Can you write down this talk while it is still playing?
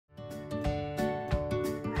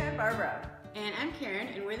Barbara. And I'm Karen,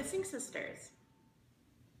 and we're the Sync Sisters.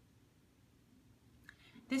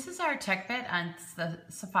 This is our tech bit on the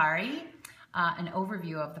Safari, an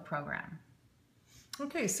overview of the program.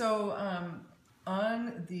 Okay, so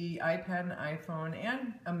on the iPad and iPhone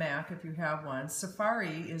and a Mac, if you have one,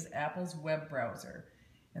 Safari is Apple's web browser.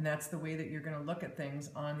 And that's the way that you're going to look at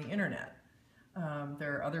things on the internet.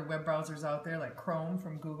 There are other web browsers out there like Chrome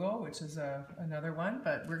from Google, which is another one,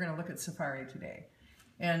 but we're going to look at Safari today.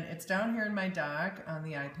 And it's down here in my dock on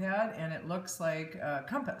the iPad, and it looks like a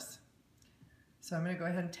compass. So I'm going to go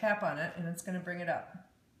ahead and tap on it, and it's going to bring it up.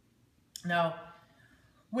 Now,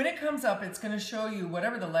 when it comes up, it's going to show you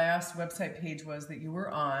whatever the last website page was that you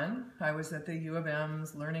were on. I was at the U of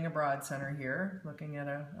M's Learning Abroad Center here, looking at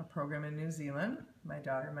a program in New Zealand. My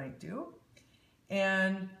daughter might do.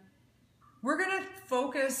 And we're going to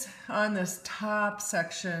focus on this top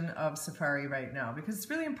section of Safari right now because it's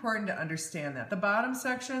really important to understand that. The bottom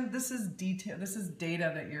section, this is detail. This is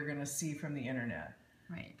data that you're going to see from the internet.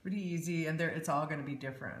 Right. Pretty easy, and it's all going to be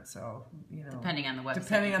different. So, you know, depending on the website.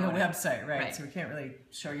 Depending on the website, right? So we can't really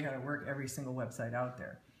show you how to work every single website out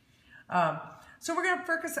there. So we're going to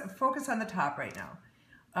focus on the top right now.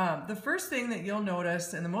 The first thing that you'll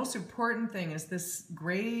notice, and the most important thing, is this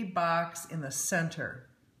gray box in the center.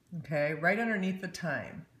 Okay, right underneath the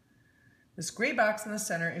time. This gray box in the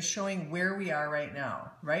center is showing where we are right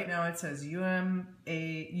now. Right now it says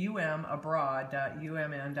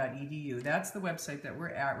umabroad.umn.edu. That's the website that we're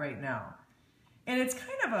at right now. And it's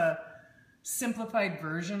kind of a simplified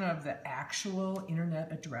version of the actual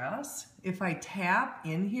internet address. If I tap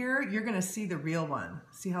in here, you're going to see the real one.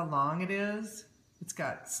 See how long it is? It's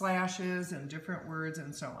got slashes and different words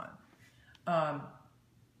and so on.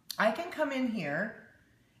 I can come in here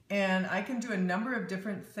and I can do a number of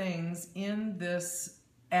different things in this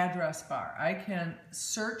address bar. I can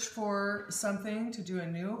search for something to do a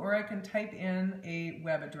new, or I can type in a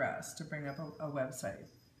web address to bring up a website.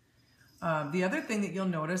 The other thing that you'll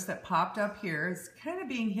notice that popped up here is kind of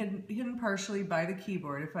being hidden partially by the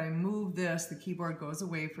keyboard. If I move this, the keyboard goes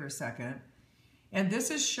away for a second. And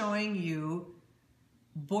this is showing you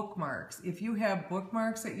bookmarks. If you have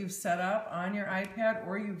bookmarks that you've set up on your iPad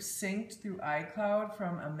or you've synced through iCloud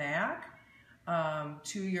from a Mac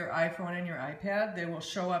to your iPhone and your iPad, they will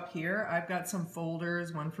show up here. I've got some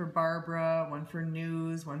folders, one for Barbara, one for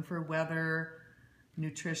news, one for weather,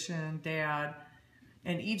 nutrition, dad,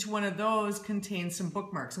 and each one of those contains some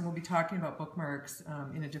bookmarks, and we'll be talking about bookmarks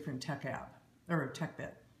in a different tech app or tech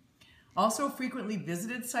bit. Also, frequently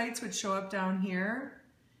visited sites would show up down here.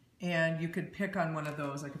 And you could pick on one of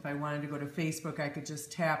those. Like if I wanted to go to Facebook, I could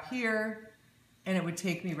just tap here and it would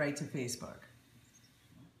take me right to Facebook.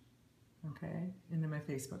 Okay, into my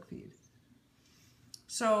Facebook feed.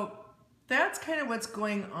 So that's kind of what's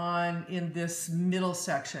going on in this middle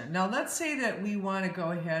section. Now let's say that we want to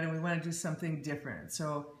go ahead and we want to do something different.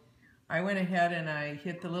 So I went ahead and I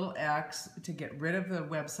hit the little X to get rid of the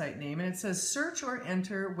website name, and it says search or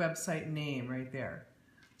enter website name right there.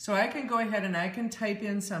 So I can go ahead and I can type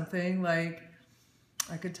in something like,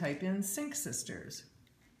 I could type in Sync Sisters.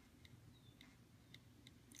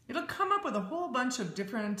 It'll come up with a whole bunch of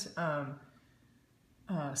different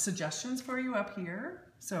suggestions for you up here.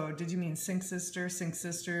 So did you mean Sync Sister, Sync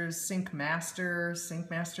Sisters, Sync Master, Sync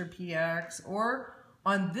Master PX, or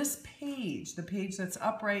on this page, the page that's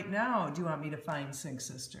up right now, do you want me to find Sync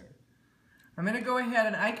Sister? I'm going to go ahead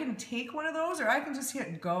and I can take one of those, or I can just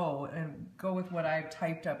hit go and go with what I've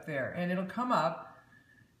typed up there. And it'll come up.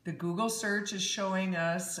 The Google search is showing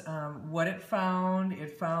us what it found.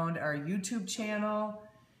 It found our YouTube channel.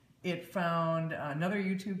 It found another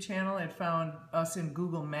YouTube channel. It found us in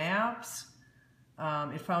Google Maps.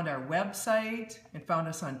 It found our website. It found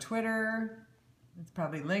us on Twitter. It's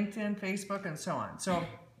probably LinkedIn, Facebook, and so on. So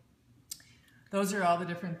those are all the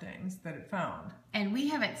different things that it found. And we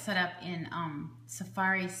have it set up in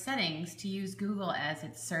Safari settings to use Google as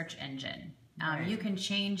its search engine. Right. You can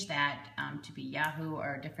change that to be Yahoo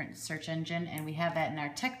or a different search engine, and we have that in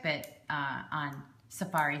our tech bit on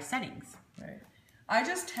Safari settings. Right. I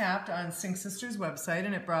just tapped on Sync Sisters website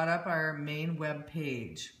and it brought up our main web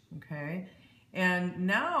page. Okay. And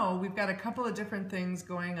now we've got a couple of different things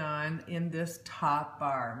going on in this top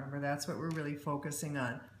bar. Remember, that's what we're really focusing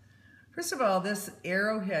on. First of all, this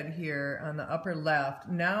arrowhead here on the upper left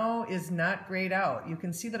now is not grayed out. You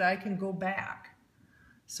can see that I can go back.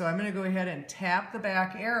 So I'm going to go ahead and tap the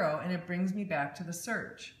back arrow and it brings me back to the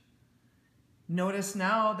search. Notice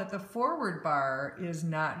now that the forward bar is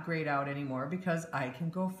not grayed out anymore because I can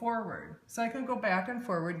go forward. So I can go back and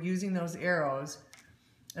forward using those arrows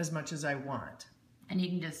as much as I want. And you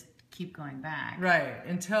can just keep going back. Right,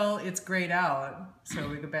 until it's grayed out. So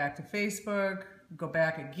we go back to Facebook, go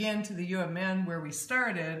back again to the UMN where we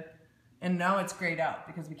started, and now it's grayed out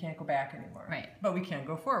because we can't go back anymore. Right. But we can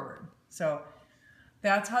go forward. So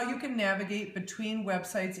that's how you can navigate between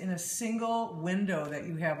websites in a single window that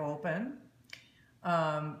you have open.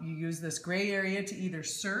 You use this gray area to either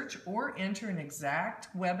search or enter an exact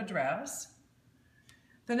web address.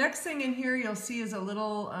 The next thing in here you'll see is a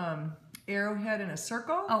little arrowhead in a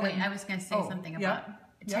circle. Oh, wait, I was going to say something about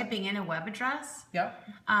typing in a web address. Yep.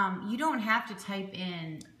 You don't have to type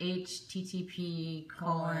in HTTP :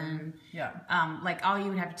 like all you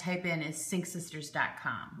would have to type in is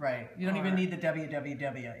syncsisters.com. Right. You don't even need the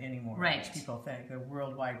www anymore, right, which people think, the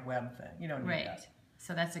World Wide Web thing. You don't need that.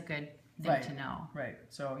 So that's a good thing to know. Right.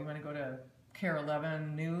 So you want to go to KARE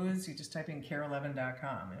 11 News, you just type in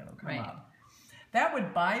KARE11.com and it'll come up. That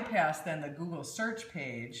would bypass then the Google search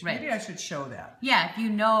page. Right. Maybe I should show that. Yeah, if you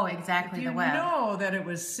know exactly the web. If you know that it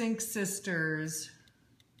was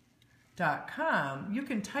syncsisters.com, you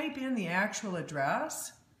can type in the actual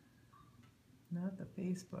address, not the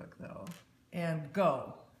Facebook though, and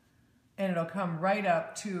go. And it'll come right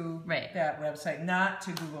up to that website, not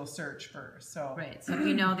to Google search first. So so if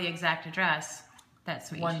you know the exact address,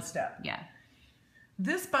 that's what one step. Yeah.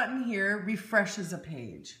 This button here refreshes a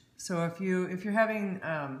page. So if you're having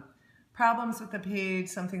problems with the page,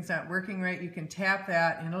 something's not working right, you can tap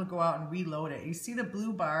that and it'll go out and reload it. You see the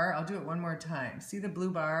blue bar? I'll do it one more time. See the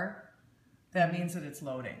blue bar? That means that it's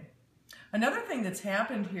loading. Another thing that's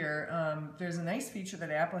happened here, there's a nice feature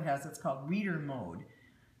that Apple has. It's called Reader Mode.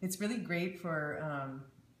 It's really great for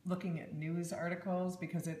looking at news articles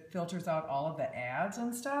because it filters out all of the ads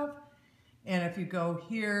and stuff. And if you go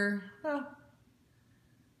here,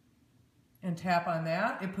 and tap on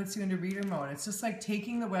that, it puts you into reader mode. It's just like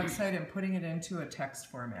taking the website and putting it into a text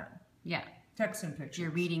format. Yeah. Text and pictures. If you're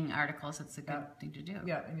reading articles, it's a good thing to do.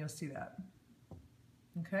 Yeah, and you'll see that.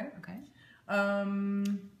 Okay. Okay.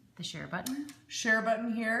 The share button. Share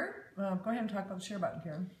button here. Go ahead and talk about the share button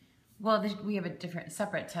here. Well, we have a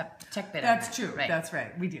separate tech bit. That's true. Right. That's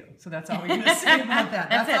right. We do. So that's all we're going to say about that.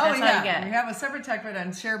 That's all we have. We have a separate tech bit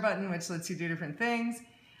on share button, which lets you do different things.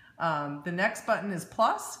 The next button is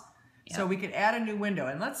plus. So we could add a new window,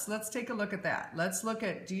 and let's take a look at that. Let's look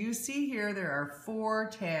at, do you see here there are 4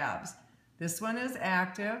 tabs. This one is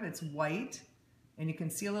active, it's white, and you can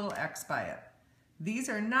see a little X by it. These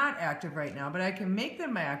are not active right now, but I can make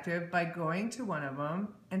them active by going to one of them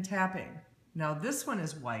and tapping. Now this one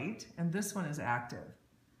is white, and this one is active.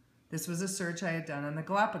 This was a search I had done on the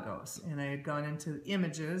Galapagos, and I had gone into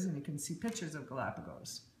images, and you can see pictures of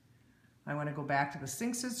Galapagos. I want to go back to the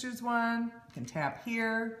Sync Sisters one, I can tap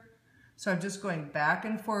here. So I'm just going back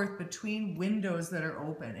and forth between windows that are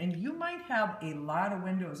open. And you might have a lot of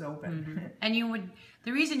windows open. And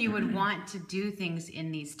the reason you would want to do things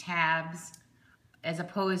in these tabs as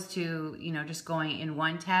opposed to, just going in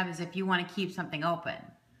one tab is if you want to keep something open.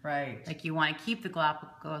 Right. Like you want to keep the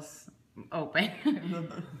Galapagos open,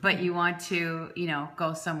 but you want to,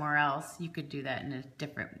 go somewhere else. You could do that in a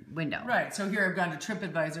different window. Right. So here I've gone to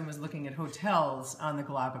TripAdvisor and was looking at hotels on the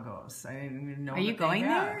Galapagos. I didn't even know. Are you going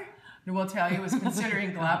there? Well, Talia was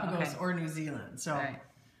considering Galapagos or New Zealand, so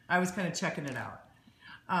I was kind of checking it out.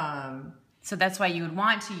 So that's why you would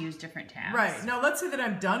want to use different tabs. Right. Now, let's say that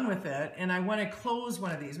I'm done with it, and I want to close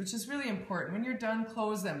one of these, which is really important. When you're done,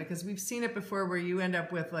 close them, because we've seen it before where you end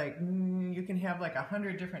up with, you can have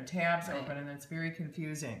 100 different tabs open, and it's very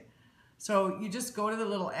confusing. So you just go to the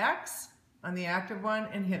little X on the active one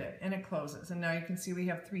and hit it, and it closes. And now you can see we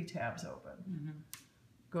have 3 tabs open.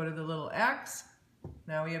 Go to the little X.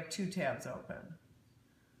 Now we have 2 tabs open.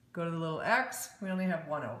 Go to the little X, we only have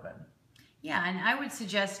 1 open. Yeah, and I would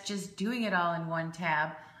suggest just doing it all in one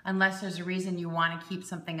tab unless there's a reason you want to keep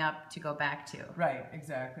something up to go back to. Right,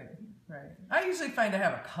 exactly. Right. I usually find I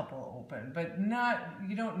have a couple open, but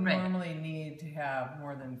you don't normally need to have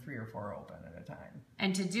more than 3 or 4 open at a time.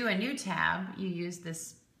 And to do a new tab, you use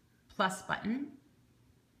this plus button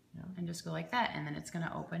and just go like that, and then it's going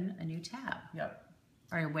to open a new tab. Yep.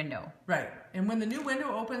 Or a window. Right. And when the new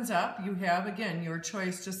window opens up, you have, again, your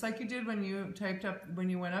choice, just like you did when you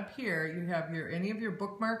went up here, you have any of your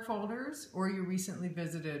bookmark folders or your frequently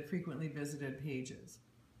visited pages.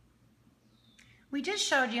 We just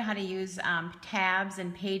showed you how to use tabs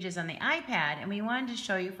and pages on the iPad, and we wanted to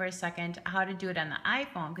show you for a second how to do it on the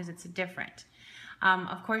iPhone because it's different.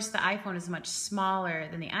 Of course, the iPhone is much smaller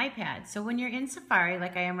than the iPad. So when you're in Safari,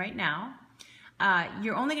 like I am right now,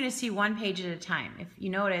 you're only going to see one page at a time. If you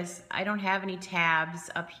notice, I don't have any tabs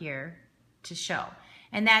up here to show.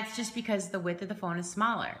 And that's just because the width of the phone is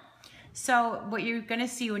smaller. So what you're going to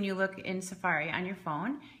see when you look in Safari on your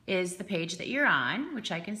phone is the page that you're on,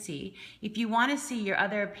 which I can see. If you want to see your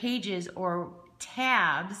other pages or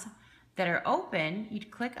tabs that are open,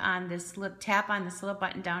 you'd click on this, tap on this little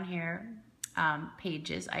button down here,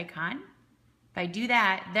 pages icon. If I do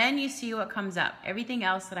that, then you see what comes up, everything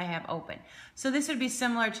else that I have open. So this would be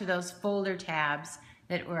similar to those folder tabs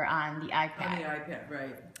that were on the iPad. On the iPad,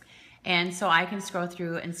 right. And so I can scroll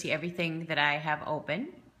through and see everything that I have open.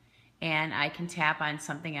 And I can tap on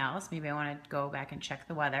something else. Maybe I want to go back and check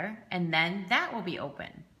the weather. And then that will be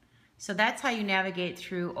open. So that's how you navigate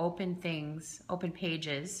through open things, open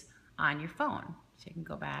pages on your phone. So you can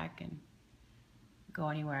go back and go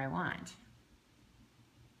anywhere I want.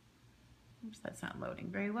 Oops, that's not loading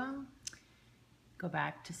very well. Go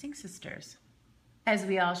back to Sync Sisters, as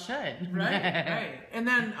we all should. Right, right. And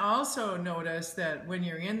then also notice that when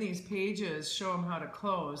you're in these pages, show them how to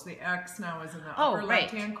close. The X now is in the upper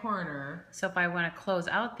left-hand corner. So if I want to close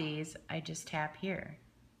out these, I just tap here.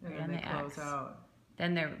 And then they close out.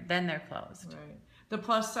 Then they're closed. Right. The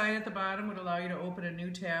plus sign at the bottom would allow you to open a new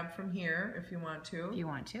tab from here if you want to. If you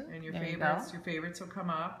want to. And your favorites. Your favorites will come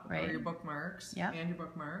up. Right. Or your bookmarks. Yep. And your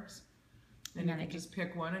bookmarks. And you can just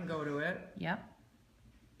pick one and go to it. Yep.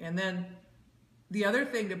 And then the other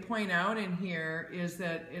thing to point out in here is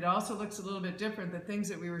that it also looks a little bit different. The things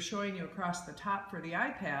that we were showing you across the top for the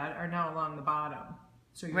iPad are now along the bottom.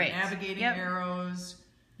 So your navigating arrows,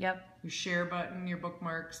 your share button, your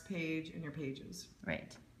bookmarks page, and your pages.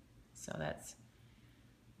 Right. So that's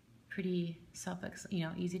pretty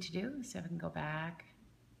easy to do. So I can go back.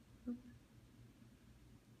 Oop.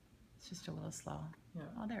 It's just a little slow. Yeah.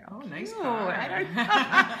 Oh, there. Oh, nice car. I don't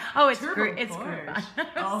oh, it's Turbo it's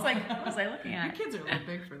Groupon. What was I looking at? Your kids are a little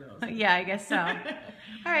big for those. Yeah, I guess so.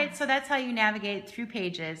 All right, so that's how you navigate through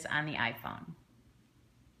pages on the iPhone.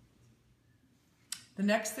 The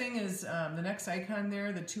next thing is, the next icon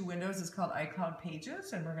there, the two windows, is called iCloud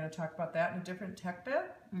Pages, and we're going to talk about that in a different tech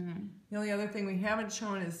bit. The only other thing we haven't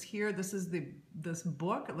shown is here, this is this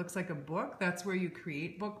book. It looks like a book. That's where you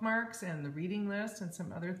create bookmarks and the reading list and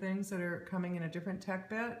some other things that are coming in a different tech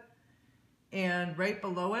bit. And right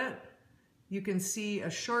below it, you can see a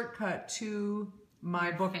shortcut to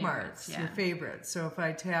my bookmarks, your favorites. So if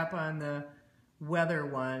I tap on the weather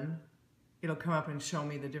one, it'll come up and show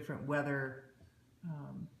me the different weather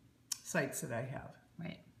sites that I have.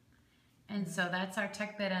 Right. And so that's our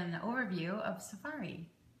tech bit and the overview of Safari.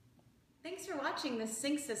 Thanks for watching this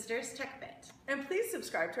Sync Sisters Tech Bit. And please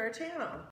subscribe to our channel.